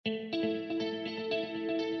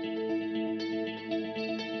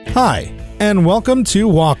Hi, and welcome to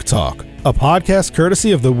Walk Talk, a podcast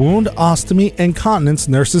courtesy of the Wound, Ostomy, and Continence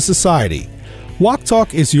Nurses Society. Walk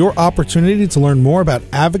Talk is your opportunity to learn more about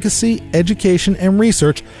advocacy, education, and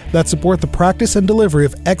research that support the practice and delivery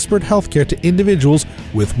of expert healthcare to individuals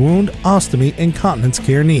with wound, ostomy, and continence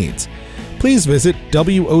care needs. Please visit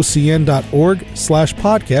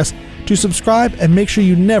wocn.org/podcast to subscribe and make sure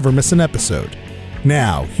you never miss an episode.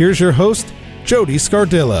 Now, here's your host, Jody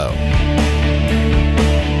Scardillo.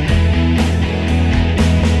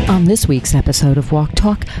 On this week's episode of Walk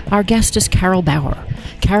Talk, our guest is Carol Bauer.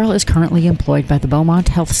 Carol is currently employed by the Beaumont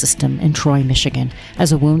Health System in Troy, Michigan,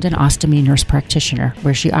 as a wound and ostomy nurse practitioner,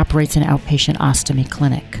 where she operates an outpatient ostomy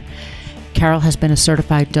clinic. Carol has been a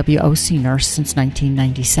certified WOC nurse since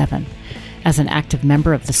 1997. As an active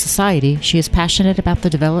member of the Society, she is passionate about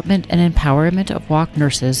the development and empowerment of WOC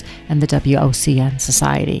nurses and the WOCN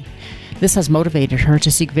Society. This has motivated her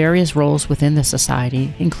to seek various roles within the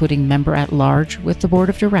Society, including member-at-large with the Board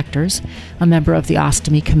of Directors, a member of the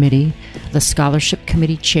Ostomy Committee, the Scholarship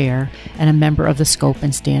Committee Chair, and a member of the Scope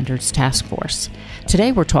and Standards Task Force.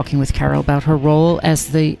 Today we're talking with Carol about her role as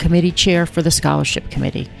the Committee Chair for the Scholarship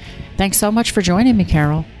Committee. Thanks so much for joining me,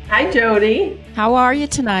 Carol. Hi, Jody. How are you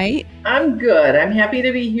tonight? I'm good. I'm happy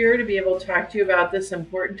to be here to be able to talk to you about this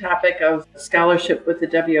important topic of scholarship with the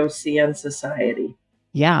WOCN Society.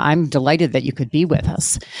 Yeah, I'm delighted that you could be with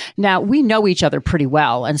us. Now, we know each other pretty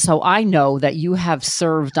well, and so I know that you have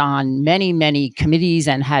served on many, many committees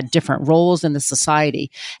and had different roles in the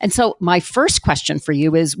Society. And so my first question for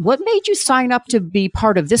you is, what made you sign up to be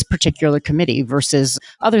part of this particular committee versus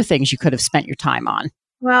other things you could have spent your time on?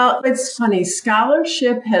 Well, it's funny.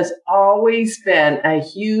 Scholarship has always been a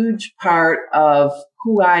huge part of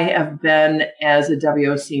who I have been as a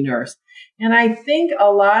WOC nurse. And I think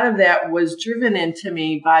a lot of that was driven into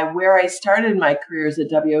me by where I started my career as a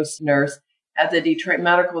WOC nurse at the Detroit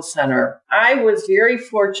Medical Center. I was very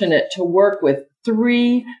fortunate to work with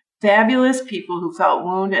three fabulous people who felt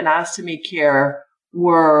wound and ostomy care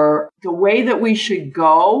were the way that we should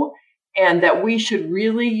go, and that we should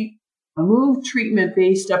really move treatment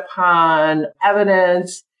based upon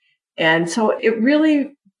evidence. And so it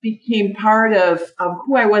really became part of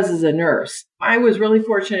who I was as a nurse. I was really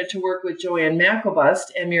fortunate to work with Joanne McElbust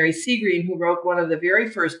and Mary Seagreen, who wrote one of the very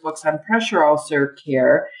first books on pressure ulcer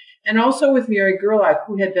care, and also with Mary Gerlach,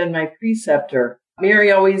 who had been my preceptor.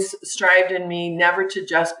 Mary always strived in me never to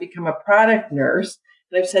just become a product nurse.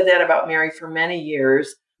 And I've said that about Mary for many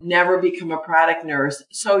years, never become a product nurse.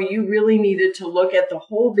 So you really needed to look at the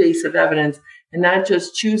whole base of evidence and not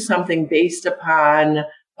just choose something based upon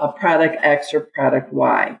product X or product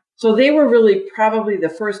Y. So they were really probably the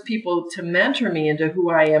first people to mentor me into who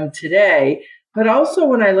I am today. But also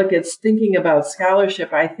when I look at thinking about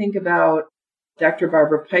scholarship, I think about Dr.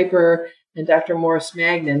 Barbara Piper and Dr. Morris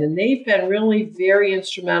Magnan, and they've been really very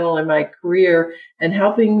instrumental in my career and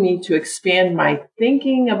helping me to expand my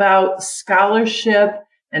thinking about scholarship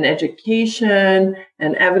and education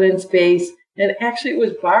and evidence-based. And actually, it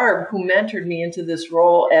was Barb who mentored me into this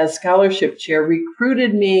role as scholarship chair,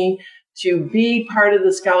 recruited me to be part of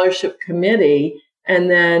the scholarship committee,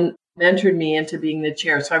 and then mentored me into being the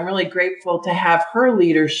chair. So I'm really grateful to have her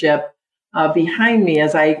leadership behind me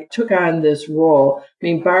as I took on this role. I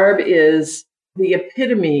mean, Barb is the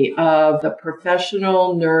epitome of the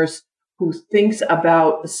professional nurse who thinks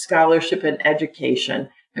about scholarship and education.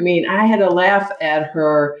 I mean, I had to laugh at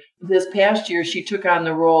her. This past year, she took on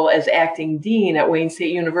the role as acting dean at Wayne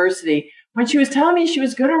State University when she was telling me she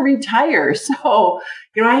was going to retire. So,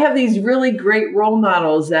 I have these really great role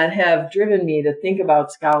models that have driven me to think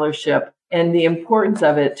about scholarship and the importance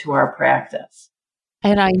of it to our practice.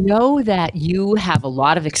 And I know that you have a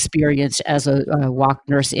lot of experience as a WOC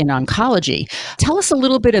nurse in oncology. Tell us a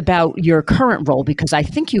little bit about your current role, because I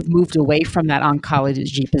think you've moved away from that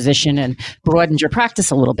oncology position and broadened your practice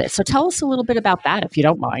a little bit. So tell us a little bit about that, if you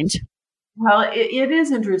don't mind. Well, it is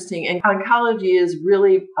interesting. And oncology is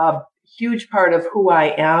really a huge part of who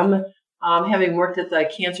I am. Having worked at the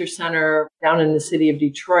Cancer Center down in the city of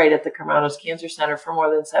Detroit at the Karmanos Cancer Center for more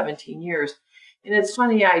than 17 years. And it's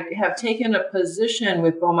funny, I have taken a position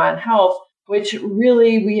with Beaumont Health, which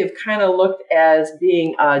really we have kind of looked as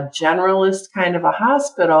being a generalist kind of a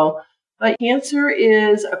hospital. But cancer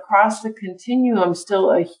is across the continuum still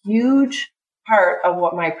a huge part of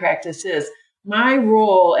what my practice is. My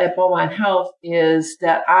role at Beaumont Health is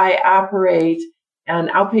that I operate an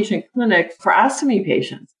outpatient clinic for ostomy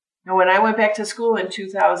patients. Now, when I went back to school in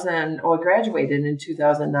 2000, or graduated in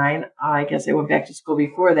 2009, I guess I went back to school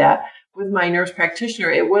before that, with my nurse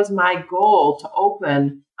practitioner, it was my goal to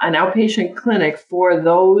open an outpatient clinic for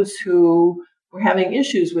those who were having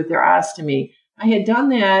issues with their ostomy. I had done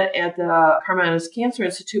that at the Karmanos Cancer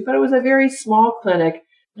Institute, but it was a very small clinic.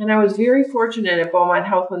 And I was very fortunate at Beaumont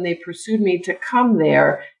Health when they pursued me to come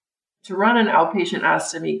there to run an outpatient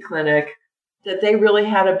ostomy clinic, that they really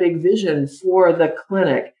had a big vision for the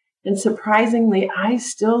clinic. And surprisingly, I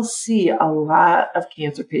still see a lot of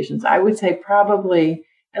cancer patients. I would say probably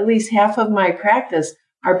at least half of my practice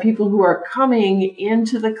are people who are coming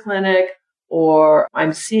into the clinic, or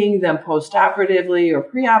I'm seeing them postoperatively or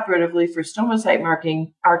preoperatively for stomatocyte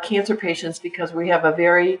marking, are cancer patients, because we have a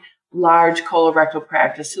very large colorectal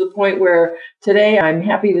practice, to the point where today I'm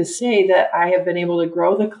happy to say that I have been able to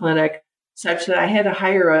grow the clinic such that I had to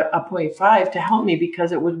hire a 0.5 to help me,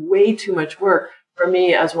 because it was way too much work for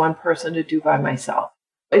me as one person to do by myself.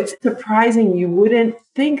 It's surprising. You wouldn't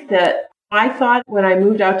think that. I thought when I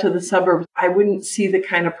moved out to the suburbs, I wouldn't see the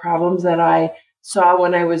kind of problems that I saw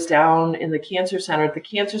when I was down in the cancer center. At the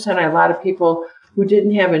cancer center, a lot of people who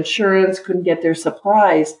didn't have insurance, couldn't get their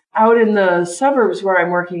supplies. Out in the suburbs where I'm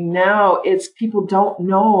working now, it's people don't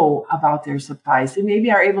know about their supplies. They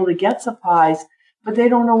maybe are able to get supplies, but they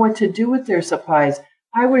don't know what to do with their supplies.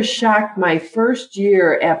 I was shocked my first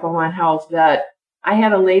year at Beaumont Health that I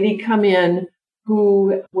had a lady come in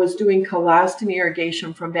who was doing colostomy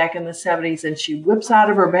irrigation from back in the 70s, and she whips out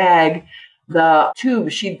of her bag the tube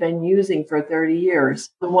she'd been using for 30 years,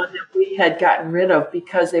 the one that we had gotten rid of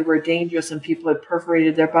because they were dangerous and people had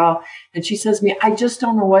perforated their bowel. And she says to me, I just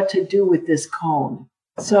don't know what to do with this cone.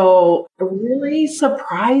 So really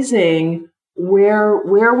surprising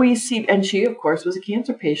where we see, and she, of course, was a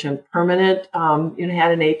cancer patient, permanent,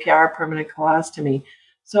 had an APR, permanent colostomy.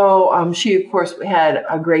 So she, of course, had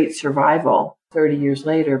a great survival 30 years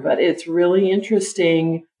later. But it's really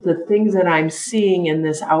interesting, the things that I'm seeing in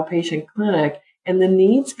this outpatient clinic and the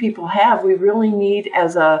needs people have. We really need,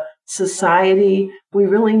 as a society, we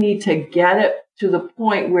really need to get it to the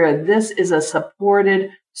point where this is a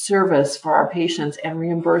supported service for our patients and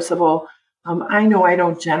reimbursable. I know I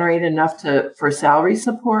don't generate enough for salary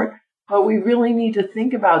support, but we really need to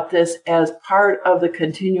think about this as part of the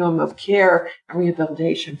continuum of care and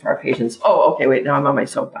rehabilitation for our patients. Oh, okay, wait, now I'm on my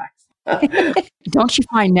soapbox. Don't you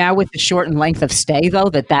find now with the shortened length of stay, though,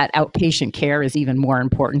 that outpatient care is even more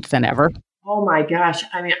important than ever? Oh my gosh.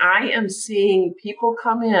 I mean, I am seeing people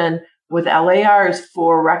come in with LARs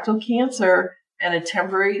for rectal cancer and a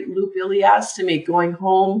temporary loop ileostomy going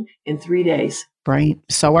home in 3 days. Right.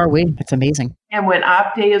 So are we. It's amazing. And when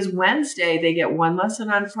op day is Wednesday, they get one lesson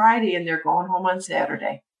on Friday and they're going home on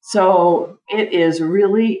Saturday. So it is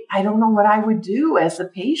really, I don't know what I would do as a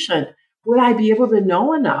patient. Would I be able to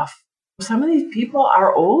know enough? Some of these people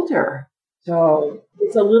are older. So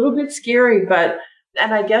it's a little bit scary,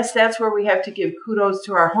 and I guess that's where we have to give kudos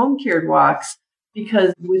to our home cared walks,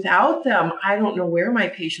 because without them, I don't know where my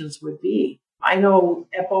patients would be. I know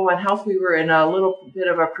at Beaumont Health, we were in a little bit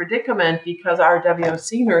of a predicament because our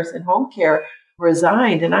WOC nurse in home care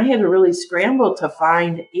resigned, and I had to really scramble to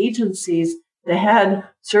find agencies that had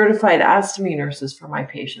certified ostomy nurses for my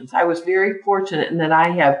patients. I was very fortunate in that I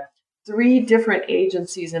have 3 different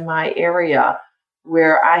agencies in my area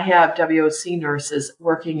where I have WOC nurses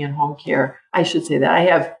working in home care. I should say that I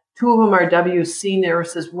have 2 of them are WOC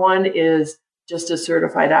nurses. One is just a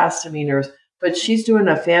certified ostomy nurse, but she's doing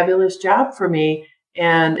a fabulous job for me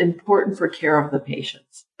and important for care of the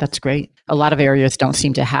patients. That's great. A lot of areas don't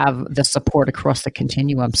seem to have the support across the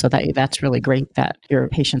continuum. So that's really great that your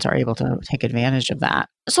patients are able to take advantage of that.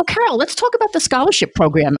 So Carol, let's talk about the scholarship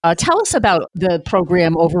program. Tell us about the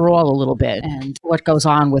program overall a little bit and what goes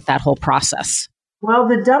on with that whole process. Well,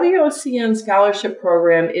 the WOCN scholarship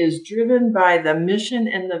program is driven by the mission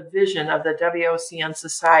and the vision of the WOCN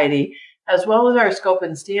Society, as well as our scope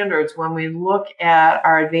and standards when we look at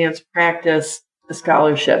our advanced practice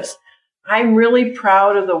scholarships. I'm really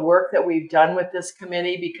proud of the work that we've done with this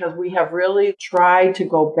committee, because we have really tried to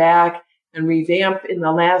go back and revamp in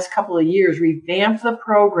the last couple of years, revamp the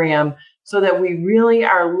program so that we really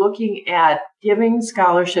are looking at giving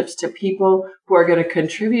scholarships to people who are going to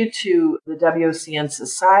contribute to the WOCN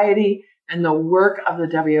Society and the work of the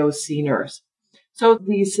WOC nurse. So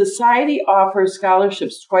the Society offers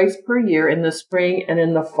scholarships twice per year, in the spring and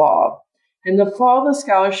in the fall. In the fall, the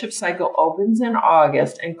scholarship cycle opens in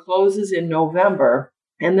August and closes in November,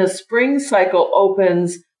 and the spring cycle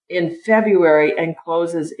opens in February and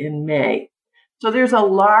closes in May. So there's a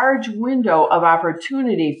large window of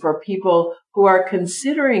opportunity for people who are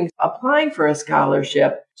considering applying for a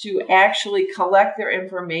scholarship to actually collect their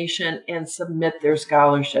information and submit their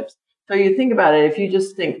scholarships. So you think about it, if you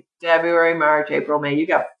just think February, March, April, May, you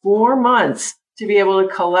got 4 months to be able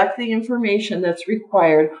to collect the information that's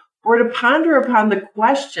required, or to ponder upon the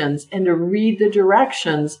questions and to read the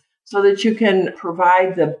directions so that you can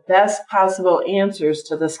provide the best possible answers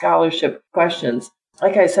to the scholarship questions.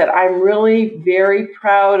 Like I said, I'm really very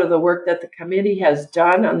proud of the work that the committee has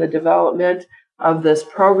done on the development of this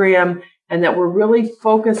program, and that we're really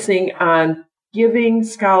focusing on giving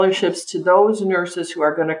scholarships to those nurses who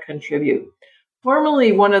are going to contribute.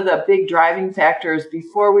 Formerly, one of the big driving factors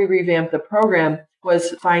before we revamped the program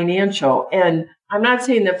was financial. And I'm not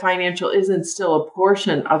saying that financial isn't still a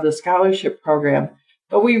portion of the scholarship program,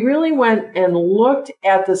 but we really went and looked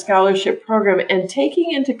at the scholarship program and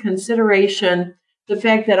taking into consideration the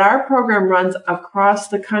fact that our program runs across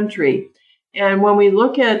the country. And when we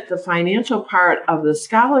look at the financial part of the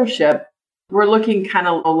scholarship, we're looking kind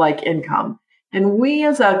of like income. And we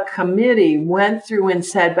as a committee went through and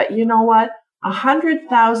said, but you know what?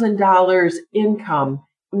 $100,000 income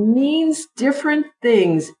means different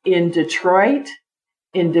things in Detroit,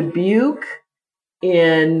 in Dubuque,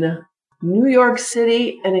 in New York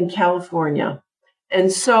City, and in California.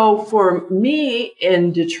 And so for me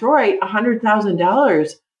in Detroit,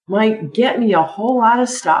 $100,000 might get me a whole lot of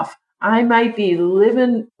stuff. I might be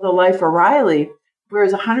living the life of Riley,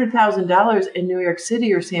 whereas $100,000 in New York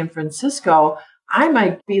City or San Francisco, I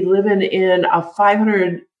might be living in a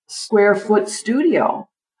 500 square foot studio.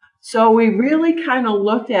 So we really kind of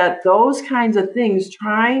looked at those kinds of things,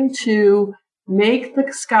 trying to make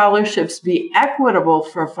the scholarships be equitable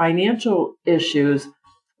for financial issues,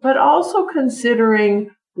 but also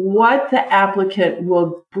considering what the applicant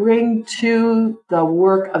will bring to the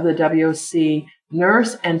work of the WOC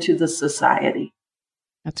nurse and to the society.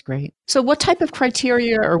 That's great. So what type of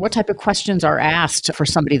criteria or what type of questions are asked for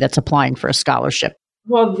somebody that's applying for a scholarship?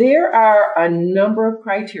 Well, there are a number of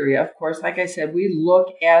criteria. Of course, like I said, we look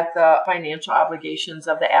at the financial obligations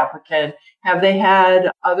of the applicant. Have they had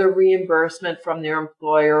other reimbursement from their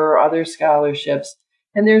employer or other scholarships?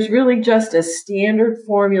 And there's really just a standard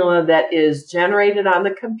formula that is generated on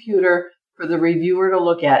the computer for the reviewer to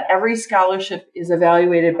look at. Every scholarship is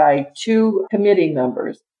evaluated by 2 committee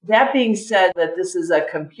members. That being said, that this is a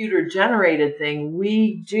computer-generated thing,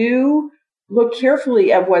 we do look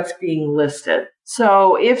carefully at what's being listed.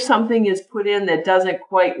 So if something is put in that doesn't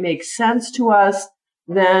quite make sense to us,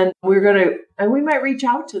 then we might reach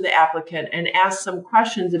out to the applicant and ask some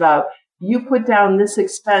questions about, you put down this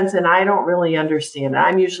expense and I don't really understand it.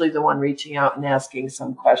 I'm usually the one reaching out and asking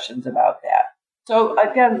some questions about that. So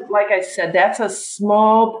again, like I said, that's a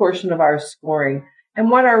small portion of our scoring. And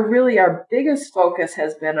what our biggest focus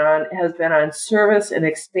has been on service and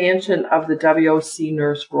expansion of the WOC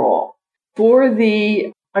nurse role. For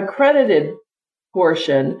the accredited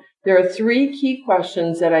portion, there are 3 key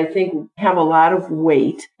questions that I think have a lot of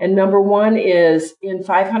weight. And number 1 is, in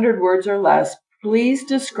 500 words or less, please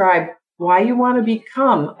describe why you want to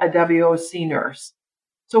become a WOC nurse.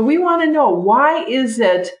 So we want to know, why is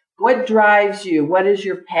it? What drives you? What is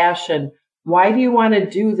your passion? Why do you want to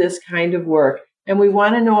do this kind of work? And we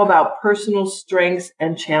want to know about personal strengths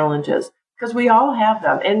and challenges, because we all have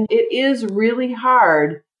them. And it is really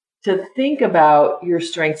hard to think about your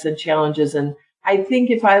strengths and challenges. And I think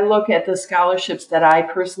if I look at the scholarships that I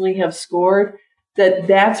personally have scored,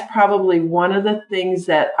 that's probably one of the things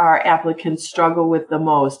that our applicants struggle with the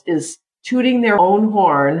most, is tooting their own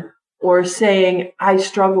horn or saying, I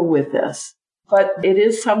struggle with this. But it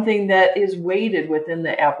is something that is weighted within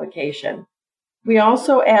the application. We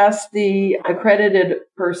also ask the accredited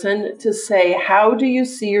person to say, how do you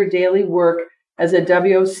see your daily work as a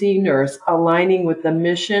WOC nurse aligning with the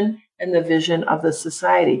mission and the vision of the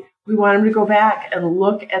society? We want them to go back and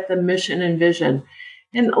look at the mission and vision.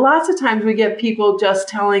 And lots of times we get people just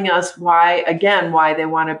telling us why they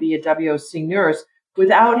want to be a WOC nurse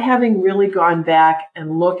without having really gone back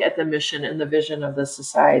and look at the mission and the vision of the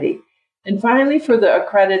society. And finally, for the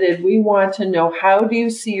accredited, we want to know, how do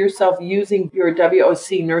you see yourself using your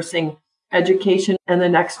WOC nursing education in the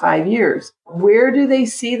next 5 years? Where do they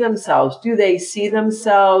see themselves? Do they see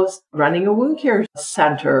themselves running a wound care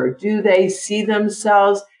center? Do they see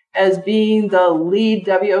themselves as being the lead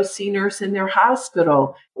WOC nurse in their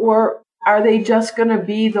hospital? Or are they just going to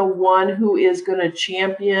be the one who is going to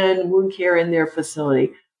champion wound care in their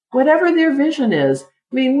facility? Whatever their vision is.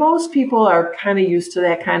 I mean, most people are kind of used to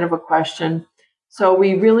that kind of a question. So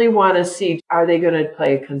we really want to see, are they going to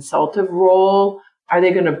play a consultative role? Are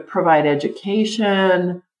they going to provide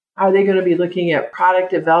education? Are they going to be looking at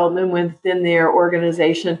product development within their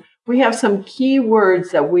organization? We have some key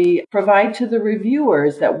words that we provide to the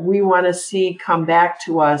reviewers that we want to see come back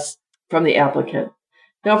to us from the applicant.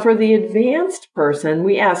 Now, for the advanced person,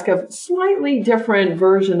 we ask a slightly different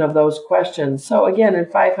version of those questions. So again,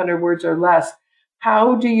 in 500 words or less,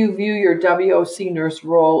 How do you view your WOC nurse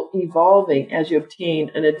role evolving as you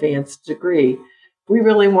obtain an advanced degree? We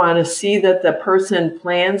really want to see that the person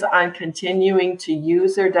plans on continuing to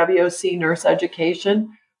use their WOC nurse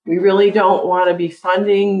education. We really don't want to be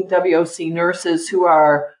funding WOC nurses who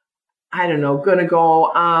are, going to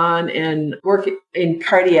go on and work in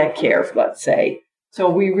cardiac care, let's say. So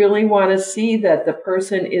we really want to see that the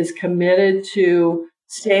person is committed to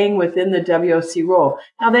staying within the WOC role.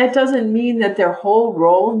 Now, that doesn't mean that their whole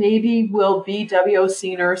role maybe will be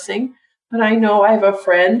WOC nursing, but I know I have a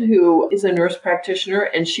friend who is a nurse practitioner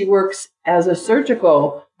and she works as a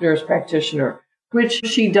surgical nurse practitioner, which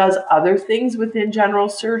she does other things within general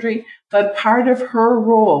surgery, but part of her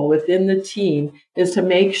role within the team is to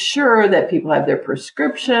make sure that people have their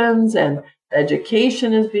prescriptions and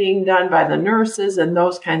education is being done by the nurses and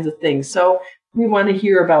those kinds of things. So we want to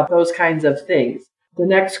hear about those kinds of things. The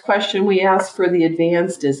next question we ask for the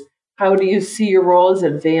advanced is, how do you see your role as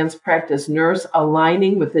an advanced practice nurse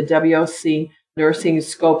aligning with the WOC nursing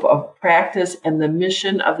scope of practice and the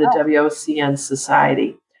mission of the WOCN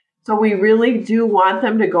Society? So we really do want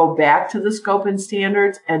them to go back to the scope and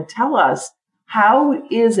standards and tell us, how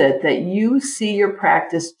is it that you see your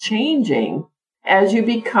practice changing as you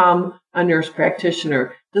become a nurse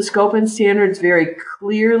practitioner? The scope and standards very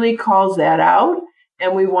clearly calls that out,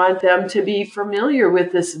 and we want them to be familiar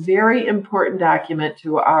with this very important document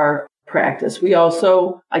to our practice. We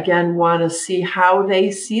also, again, want to see how they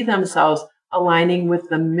see themselves aligning with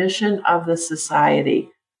the mission of the society.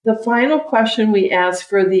 The final question we ask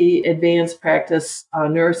for the advanced practice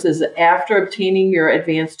nurse is, after obtaining your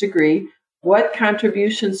advanced degree, what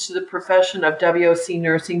contributions to the profession of WOC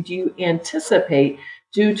nursing do you anticipate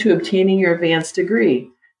due to obtaining your advanced degree?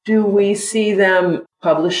 Do we see them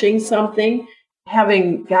publishing something?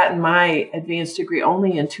 Having gotten my advanced degree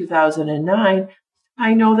only in 2009,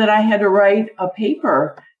 I know that I had to write a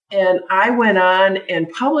paper, and I went on and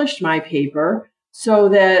published my paper so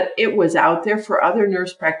that it was out there for other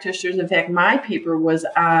nurse practitioners. In fact, my paper was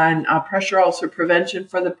on pressure ulcer prevention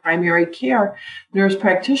for the primary care nurse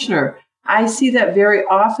practitioner. I see that very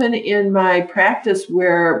often in my practice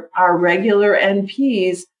where our regular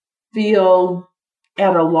NPs feel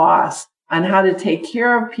at a loss on how to take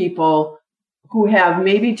care of people who have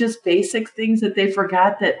maybe just basic things that they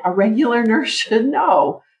forgot that a regular nurse should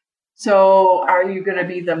know. So are you going to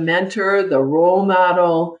be the mentor, the role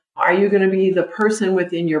model? Are you going to be the person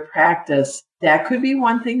within your practice? That could be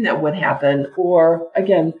one thing that would happen. Or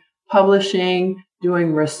again, publishing,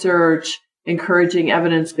 doing research, encouraging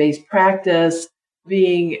evidence-based practice,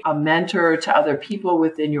 being a mentor to other people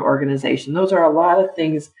within your organization. Those are a lot of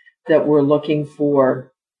things that we're looking for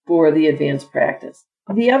the advanced practice.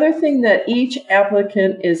 The other thing that each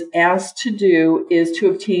applicant is asked to do is to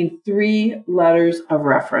obtain 3 letters of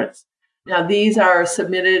reference. Now, these are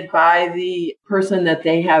submitted by the person that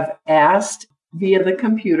they have asked via the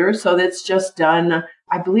computer. So that's just done,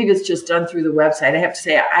 I believe it's just done through the website. I have to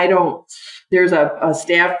say, there's a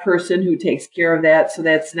staff person who takes care of that. So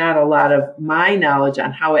that's not a lot of my knowledge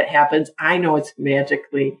on how it happens. I know it's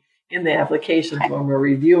magically in the applications when we're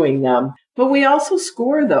reviewing them. But we also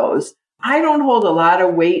score those. I don't hold a lot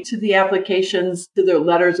of weight to the applications, to the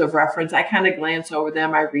letters of reference. I kind of glance over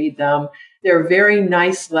them. I read them. They're very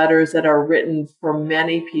nice letters that are written for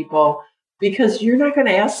many people, because you're not going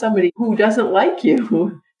to ask somebody who doesn't like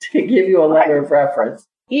you to give you a letter of reference.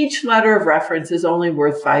 Each letter of reference is only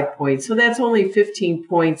worth 5 points. So that's only 15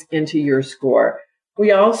 points into your score.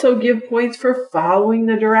 We also give points for following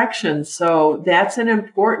the directions. So that's an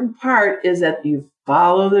important part, is that you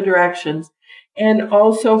follow the directions. And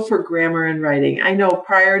also for grammar and writing. I know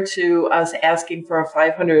prior to us asking for a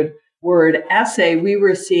 500-word essay, we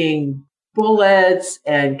were seeing bullets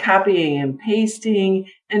and copying and pasting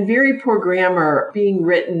and very poor grammar being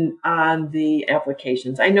written on the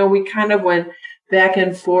applications. I know we kind of went back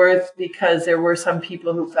and forth because there were some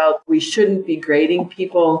people who felt we shouldn't be grading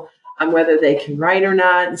people on whether they can write or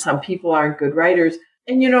not, and some people aren't good writers.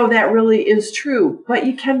 And that really is true, but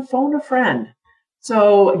you can phone a friend.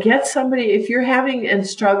 So get somebody, if you're having and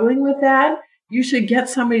struggling with that, you should get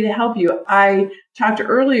somebody to help you. I talked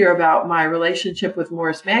earlier about my relationship with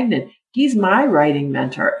Morris Magnan. He's my writing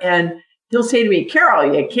mentor, and he'll say to me,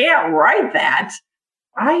 Carol, you can't write that.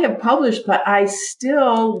 I have published, but I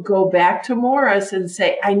still go back to Morris and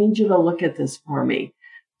say, I need you to look at this for me.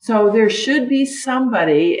 So there should be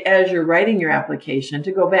somebody, as you're writing your application,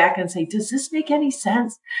 to go back and say, does this make any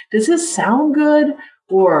sense? Does this sound good?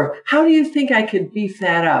 Or how do you think I could beef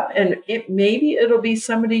that up? And maybe it'll be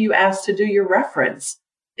somebody you ask to do your reference.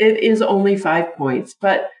 It is only 5 points,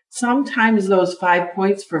 but sometimes those 5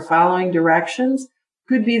 points for following directions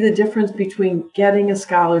could be the difference between getting a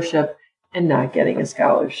scholarship and not getting a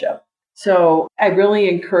scholarship. So I really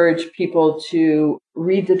encourage people to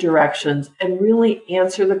read the directions and really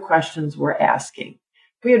answer the questions we're asking.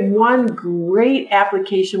 We had one great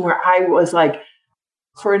application where I was like,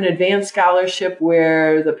 for an advanced scholarship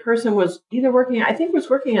where the person was either working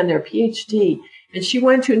on their PhD, and she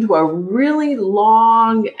went into a really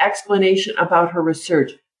long explanation about her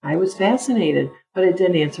research. I was fascinated, but it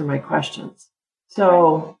didn't answer my questions.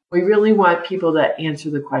 So we really want people to answer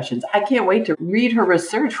the questions. I can't wait to read her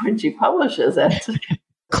research when she publishes it.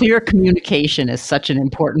 Clear communication is such an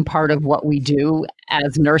important part of what we do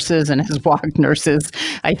as nurses and as WOC nurses.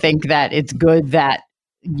 I think that it's good that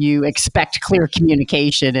you expect clear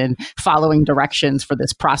communication and following directions for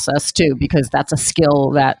this process too, because that's a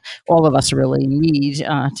skill that all of us really need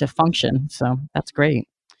to function. So that's great.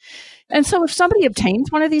 And so if somebody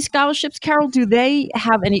obtains one of these scholarships, Carol, do they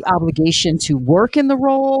have any obligation to work in the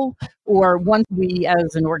role? Or once we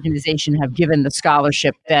as an organization have given the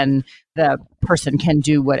scholarship, then the person can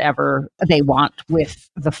do whatever they want with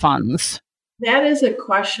the funds? That is a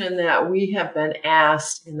question that we have been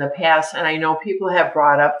asked in the past, and I know people have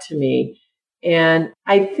brought up to me. And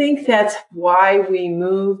I think that's why we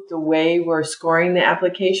moved the way we're scoring the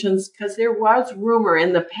applications, because there was rumor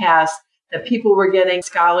in the past that people were getting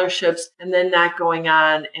scholarships and then not going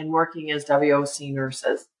on and working as WOC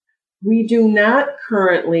nurses. We do not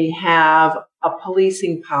currently have a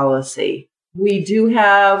policing policy. We do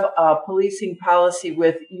have a policing policy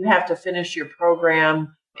with you have to finish your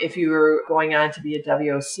program. If you're going on to be a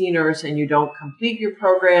WOC nurse and you don't complete your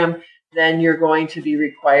program, then you're going to be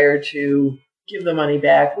required to give the money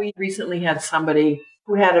back. We recently had somebody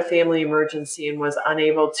who had a family emergency and was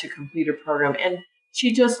unable to complete her program, and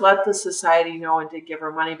she just let the society know and did give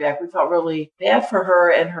her money back. We felt really bad for her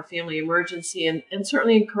and her family emergency, and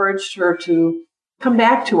certainly encouraged her to come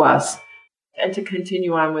back to us and to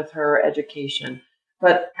continue on with her education.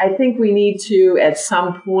 But I think we need to, at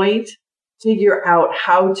some point, figure out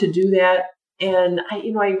how to do that. And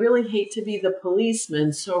I really hate to be the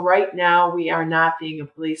policeman. So right now we are not being a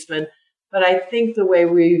policeman, but I think the way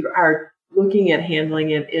we are looking at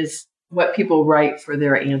handling it is what people write for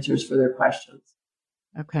their answers for their questions.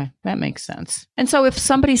 Okay, that makes sense. And so if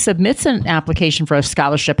somebody submits an application for a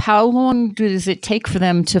scholarship, how long does it take for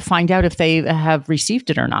them to find out if they have received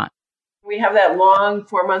it or not? We have that long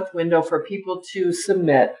 4-month window for people to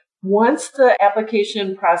submit. Once the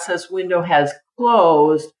application process window has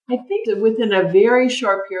closed, I think that within a very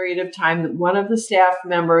short period of time, one of the staff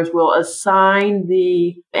members will assign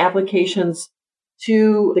the applications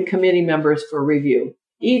to the committee members for review.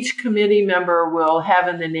 Each committee member will have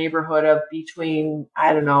in the neighborhood of between,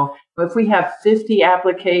 if we have 50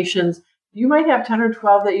 applications, you might have 10 or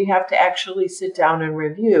 12 that you have to actually sit down and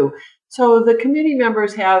review. So the committee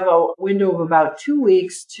members have a window of about 2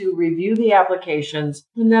 weeks to review the applications.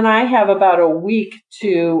 And then I have about a week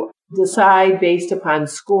to decide based upon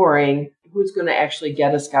scoring who's going to actually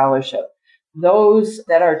get a scholarship. Those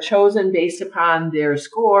that are chosen based upon their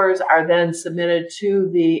scores are then submitted to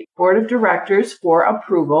the board of directors for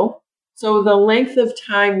approval. So the length of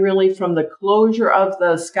time really from the closure of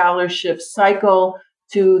the scholarship cycle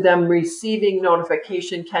to them receiving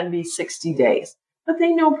notification can be 60 days. But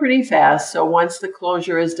they know pretty fast. So once the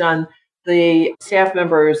closure is done, the staff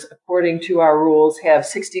members, according to our rules, have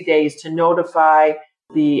 60 days to notify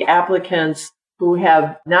the applicants who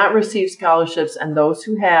have not received scholarships and those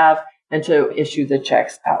who have, and to issue the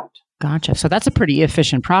checks out. Gotcha. So that's a pretty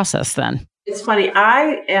efficient process then. It's funny.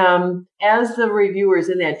 I am, as the reviewers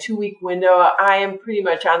in that 2-week window, I am pretty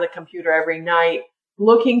much on the computer every night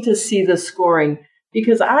looking to see the scoring,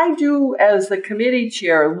 because I do, as the committee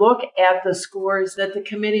chair, look at the scores that the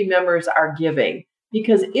committee members are giving.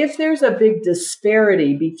 Because if there's a big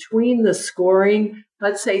disparity between the scoring,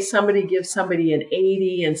 let's say somebody gives somebody an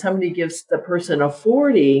 80 and somebody gives the person a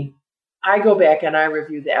 40, I go back and I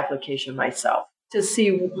review the application myself to see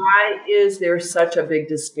why is there such a big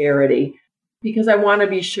disparity, because I want to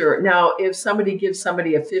be sure. Now, if somebody gives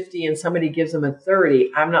somebody a 50 and somebody gives them a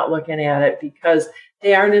 30, I'm not looking at it because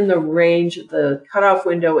they aren't in the range. The cutoff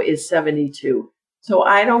window is 72. So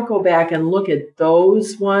I don't go back and look at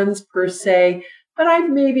those ones per se, but I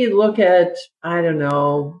maybe look at,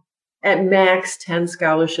 at max 10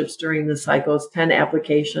 scholarships during the cycles, 10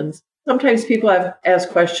 applications. Sometimes people have asked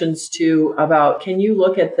questions too about, can you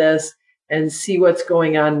look at this and see what's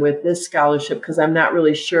going on with this scholarship? Because I'm not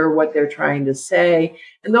really sure what they're trying to say.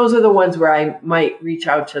 And those are the ones where I might reach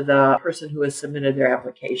out to the person who has submitted their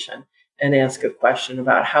application and ask a question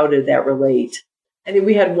about how did that relate. I think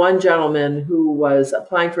we had one gentleman who was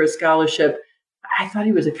applying for a scholarship. I thought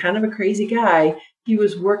he was a kind of a crazy guy. he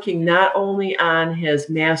was working not only on his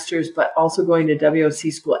master's, but also going to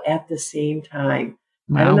WOC school at the same time.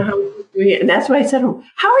 Wow. I don't know how he was doing it. And that's why I said, how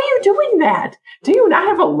are you doing that? Do you not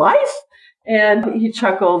have a life? And he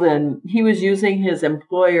chuckled, and he was using his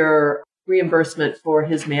employer reimbursement for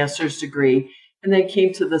his master's degree, and then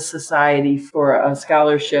came to the society for a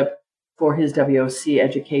scholarship for his WOC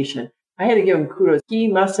education. I had to give him kudos. He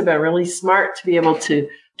must have been really smart to be able to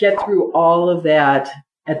get through all of that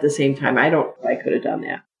at the same time. I don't know if I could have done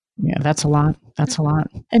that. Yeah, that's a lot. That's a lot.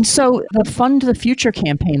 And so the Fund the Future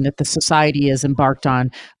campaign that the society has embarked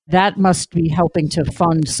on, that must be helping to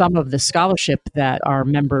fund some of the scholarship that our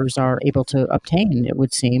members are able to obtain, it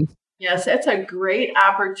would seem. Yes, that's a great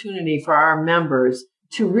opportunity for our members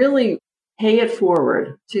to really pay it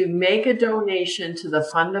forward, to make a donation to the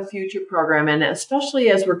Fund the Future program. And especially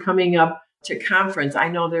as we're coming up to conference, I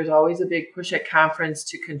know there's always a big push at conference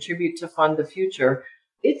to contribute to Fund the Future.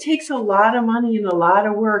 It takes a lot of money and a lot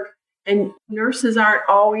of work, and nurses aren't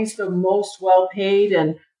always the most well paid.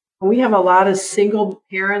 And we have a lot of single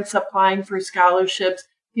parents applying for scholarships,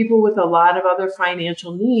 people with a lot of other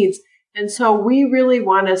financial needs. And so we really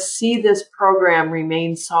want to see this program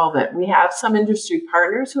remain solvent. We have some industry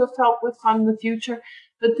partners who have helped with Fund the Future,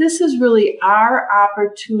 but this is really our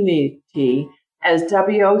opportunity as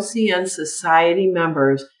WOCN society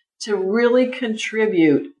members to really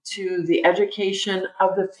contribute to the education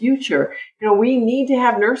of the future. You know, we need to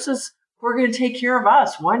have nurses who are going to take care of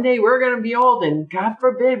us. One day we're going to be old, and God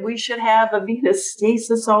forbid we should have a venous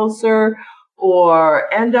stasis ulcer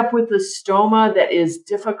or end up with a stoma that is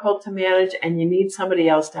difficult to manage and you need somebody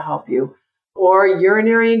else to help you, or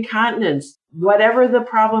urinary incontinence, whatever the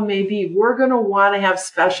problem may be, we're going to want to have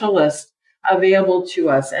specialists available to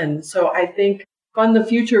us. And so I think Fund the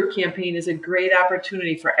Future campaign is a great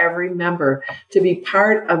opportunity for every member to be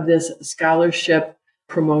part of this scholarship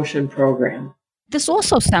promotion program. This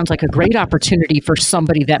also sounds like a great opportunity for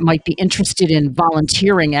somebody that might be interested in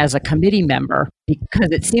volunteering as a committee member, because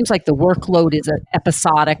it seems like the workload is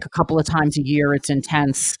episodic, a couple of times a year, it's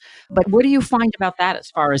intense. But what do you find about that as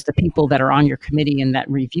far as the people that are on your committee and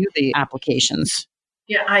that review the applications?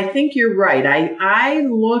 Yeah, I think you're right. I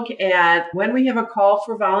look at when we have a call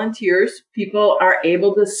for volunteers, people are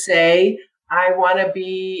able to say, I want to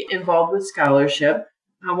be involved with scholarship.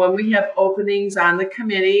 When we have openings on the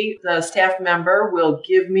committee, the staff member will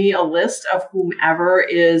give me a list of whomever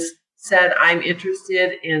is said, I'm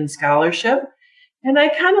interested in scholarship. And I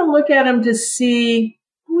kind of look at them to see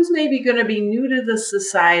who's maybe going to be new to the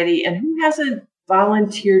society and who hasn't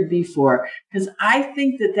volunteered before. Because I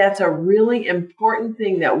think that that's a really important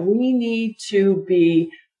thing that we need to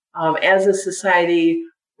be, as a society,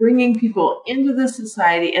 bringing people into the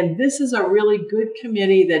society. And this is a really good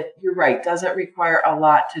committee that, you're right, doesn't require a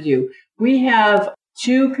lot to do. We have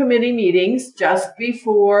 2 committee meetings just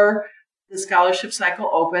before the scholarship cycle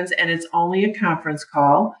opens, and it's only a conference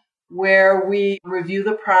call where we review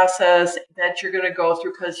the process that you're going to go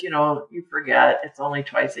through because, you forget, it's only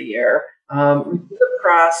twice a year. Review the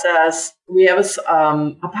process. We have a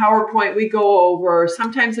PowerPoint we go over.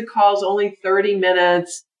 Sometimes the call is only 30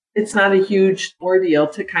 minutes. It's not a huge ordeal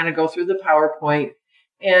to kind of go through the PowerPoint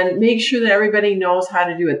and make sure that everybody knows how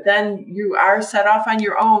to do it. Then you are set off on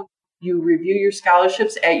your own. You review your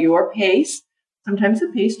scholarships at your pace. Sometimes the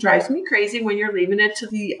pace drives me crazy when you're leaving it to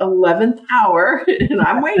the 11th hour and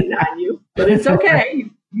I'm waiting on you, but it's okay.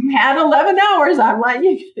 You had 11 hours. I'm letting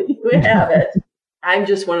you have it. I'm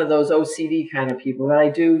just one of those OCD kind of people, but I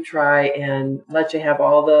do try and let you have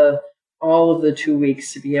all of the 2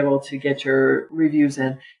 weeks to be able to get your reviews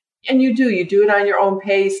in. And you do it on your own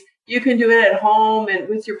pace. You can do it at home and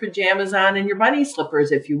with your pajamas on and your bunny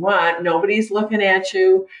slippers if you want. Nobody's looking at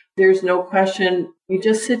you. There's no question. You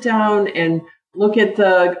just sit down and look at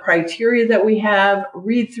the criteria that we have,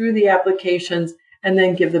 read through the applications, and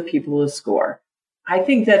then give the people a score. I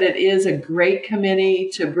think that it is a great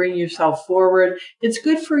committee to bring yourself forward. It's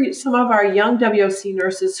good for some of our young WOC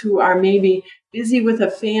nurses who are maybe busy with a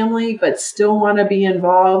family but still want to be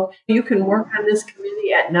involved. You can work on this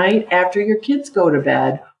committee at night after your kids go to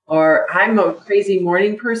bed. Or I'm a crazy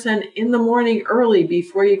morning person, in the morning early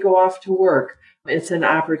before you go off to work. It's an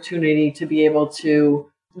opportunity to be able to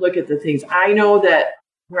look at the things. I know that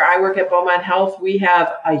where I work at Beaumont Health, we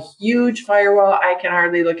have a huge firewall. I can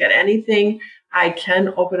hardly look at anything. I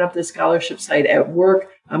can open up the scholarship site at work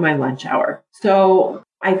on my lunch hour. So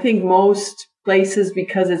I think most places,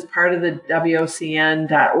 because it's part of the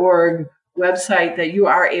WOCN.org website, that you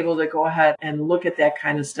are able to go ahead and look at that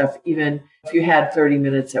kind of stuff, even if you had 30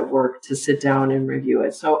 minutes at work to sit down and review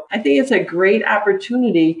it. So I think it's a great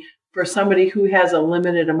opportunity for somebody who has a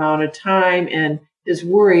limited amount of time and is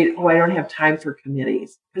worried, oh, I don't have time for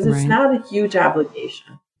committees, because it's not a huge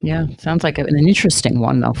obligation. Yeah, sounds like an interesting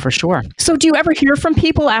one, though, for sure. So do you ever hear from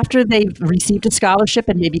people after they've received a scholarship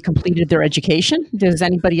and maybe completed their education? Does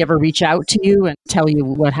anybody ever reach out to you and tell you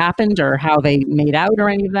what happened or how they made out or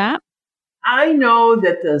any of that? I know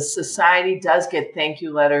that the society does get thank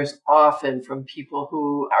you letters often from people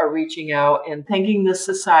who are reaching out and thanking the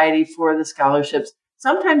society for the scholarships.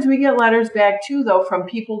 Sometimes we get letters back too, though, from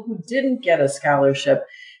people who didn't get a scholarship.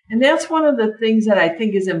 And that's one of the things that I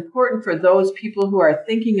think is important for those people who are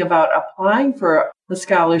thinking about applying for a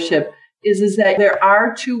scholarship is that there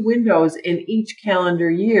are 2 windows in each calendar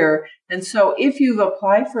year. And so if you've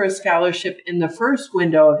applied for a scholarship in the first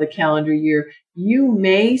window of the calendar year, you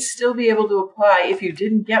may still be able to apply, if you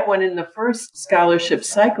didn't get one in the first scholarship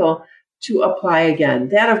cycle, to apply again.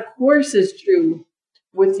 That, of course, is true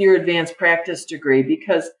with your advanced practice degree,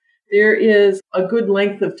 because there is a good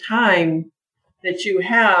length of time that you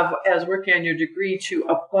have as working on your degree to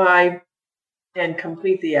apply and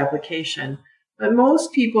complete the application. But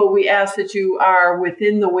most people, we ask that you are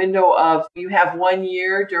within the window of, you have 1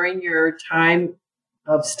 year during your time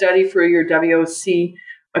of study for your WOC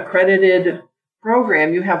accredited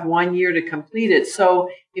program. You have 1 year to complete it. So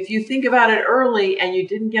if you think about it early and you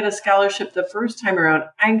didn't get a scholarship the first time around,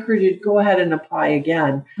 I encourage you to go ahead and apply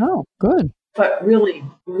again. Oh, good. But really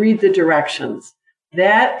read the directions.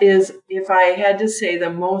 That is, if I had to say, the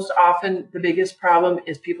most often, the biggest problem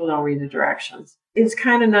is people don't read the directions. It's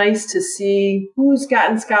kind of nice to see who's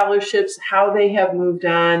gotten scholarships, how they have moved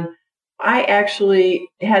on. I actually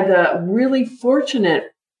had the really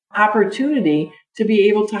fortunate opportunity to be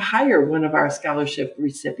able to hire one of our scholarship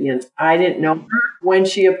recipients. I didn't know her when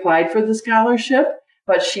she applied for the scholarship,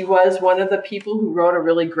 but she was one of the people who wrote a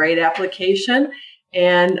really great application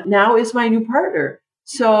and now is my new partner.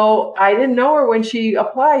 So I didn't know her when she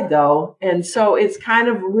applied, though. And so it's kind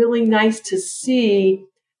of really nice to see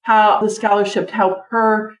how the scholarship helped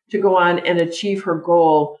her to go on and achieve her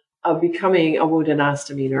goal of becoming a wound and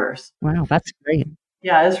ostomy nurse. Wow, that's great.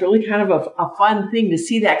 Yeah, it's really kind of a fun thing to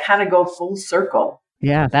see that kind of go full circle.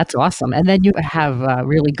 Yeah, that's awesome. And then you have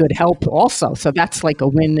really good help also. So that's like a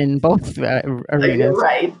win in both arenas. You're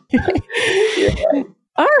right. You're right.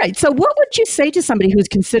 All right. So what would you say to somebody who's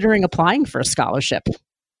considering applying for a scholarship?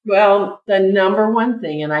 Well, the number one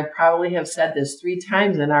thing, and I probably have said this 3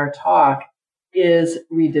 times in our talk, is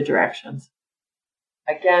read the directions.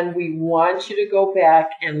 Again, we want you to go back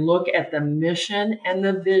and look at the mission and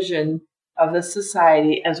the vision of the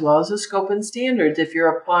society, as well as the scope and standards if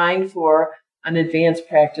you're applying for an advanced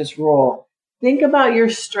practice role. Think about your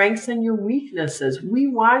strengths and your weaknesses. We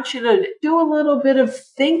want you to do a little bit of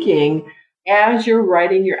thinking as you're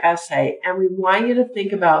writing your essay, and we want you to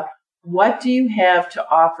think about, what do you have to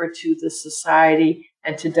offer to the society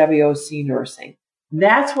and to WOC nursing?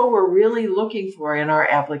 That's what we're really looking for in our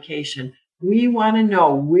application. We want to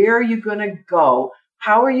know, where are you going to go?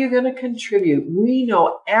 How are you going to contribute? We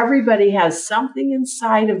know everybody has something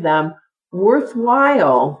inside of them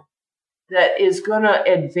worthwhile that is going to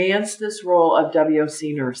advance this role of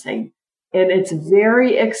WOC nursing. And it's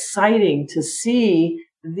very exciting to see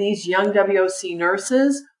these young WOC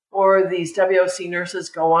nurses or these WOC nurses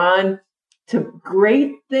go on to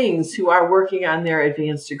great things who are working on their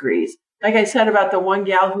advanced degrees. Like I said about the one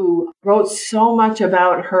gal who wrote so much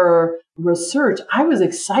about her research, I was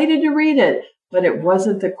excited to read it, but it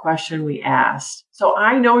wasn't the question we asked. So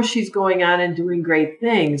I know she's going on and doing great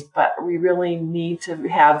things, but we really need to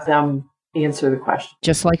have them answer the question.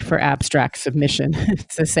 Just like for abstract submission,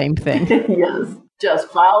 it's the same thing. Yes. Just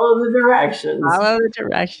follow the directions. Follow the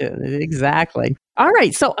directions. Exactly. All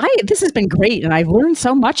right. So this has been great. And I've learned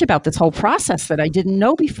so much about this whole process that I didn't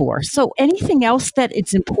know before. So anything else that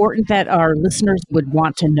it's important that our listeners would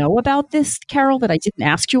want to know about this, Carol, that I didn't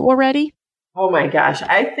ask you already? Oh my gosh.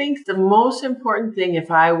 I think the most important thing,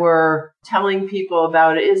 if I were telling people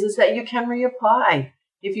about it, is that you can reapply.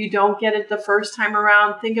 If you don't get it the first time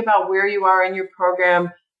around, think about where you are in your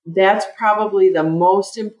program. That's probably the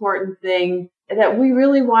most important thing, that we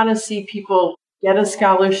really want to see people get a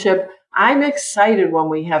scholarship. I'm excited when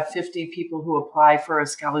we have 50 people who apply for a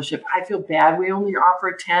scholarship. I feel bad we only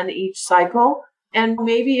offer 10 each cycle. And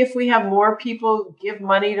maybe if we have more people give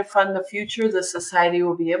money to fund the future, the society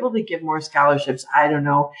will be able to give more scholarships. I don't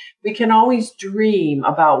know. We can always dream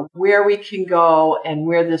about where we can go and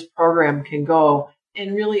where this program can go.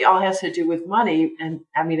 And really all has to do with money. And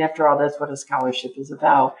I mean, after all, that's what a scholarship is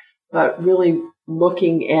about. But really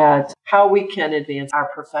looking at how we can advance our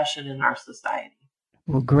profession and our society.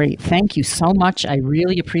 Well, great. Thank you so much. I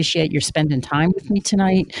really appreciate your spending time with me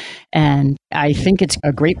tonight and I think it's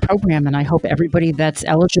a great program, and I hope everybody that's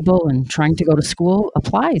eligible and trying to go to school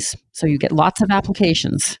applies. So you get lots of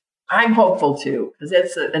applications. I'm hopeful too, because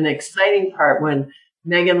it's an exciting part when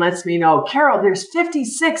Megan lets me know, Carol, there's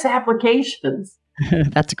 56 applications.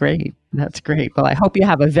 That's great. That's great. Well, I hope you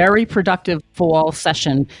have a very productive fall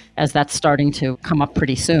session as that's starting to come up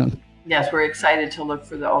pretty soon. Yes, we're excited to look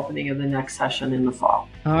for the opening of the next session in the fall.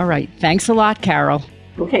 All right. Thanks a lot, Carol.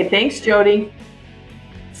 Okay, thanks, Jody.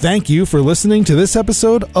 Thank you for listening to this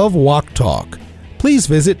episode of Walk Talk. Please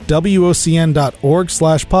visit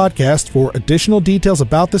wocn.org/podcast for additional details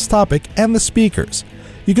about this topic and the speakers.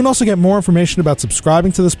 You can also get more information about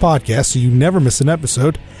subscribing to this podcast so you never miss an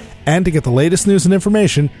episode, and to get the latest news and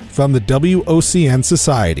information from the WOCN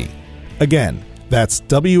Society. Again, that's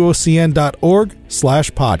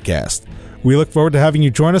wocn.org/podcast. We look forward to having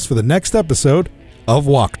you join us for the next episode of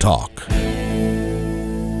Walk Talk.